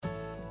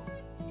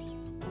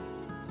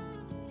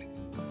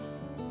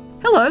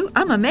Hello,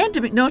 I'm Amanda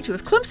McNulty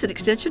with Clemson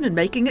Extension and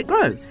Making It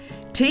Grow.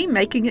 Team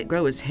Making It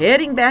Grow is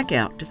heading back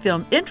out to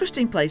film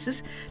interesting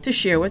places to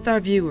share with our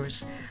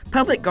viewers.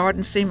 Public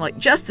gardens seem like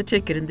just the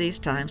ticket in these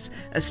times,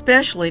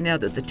 especially now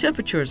that the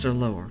temperatures are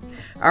lower.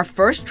 Our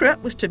first trip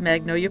was to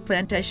Magnolia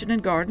Plantation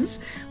and Gardens,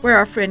 where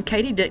our friend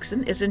Katie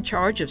Dickson is in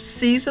charge of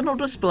seasonal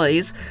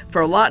displays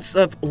for lots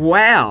of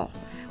wow.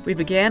 We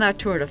began our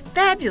tour at a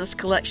fabulous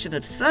collection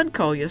of sun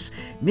coleus,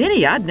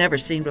 many I'd never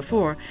seen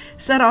before,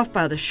 set off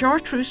by the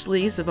chartreuse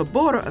leaves of a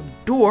border of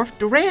dwarf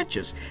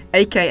durantas,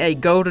 aka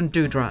golden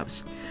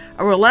dewdrops.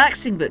 A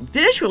relaxing but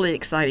visually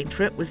exciting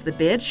trip was the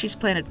bed she's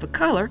planted for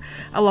color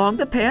along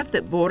the path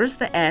that borders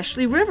the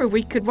Ashley River.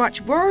 We could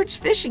watch birds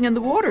fishing in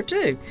the water,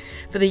 too.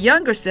 For the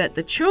younger set,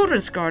 the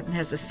children's garden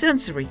has a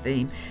sensory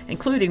theme,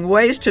 including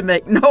ways to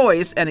make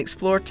noise and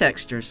explore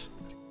textures.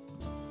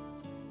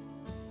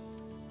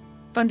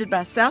 Funded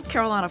by South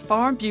Carolina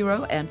Farm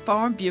Bureau and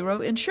Farm Bureau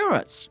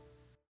Insurance.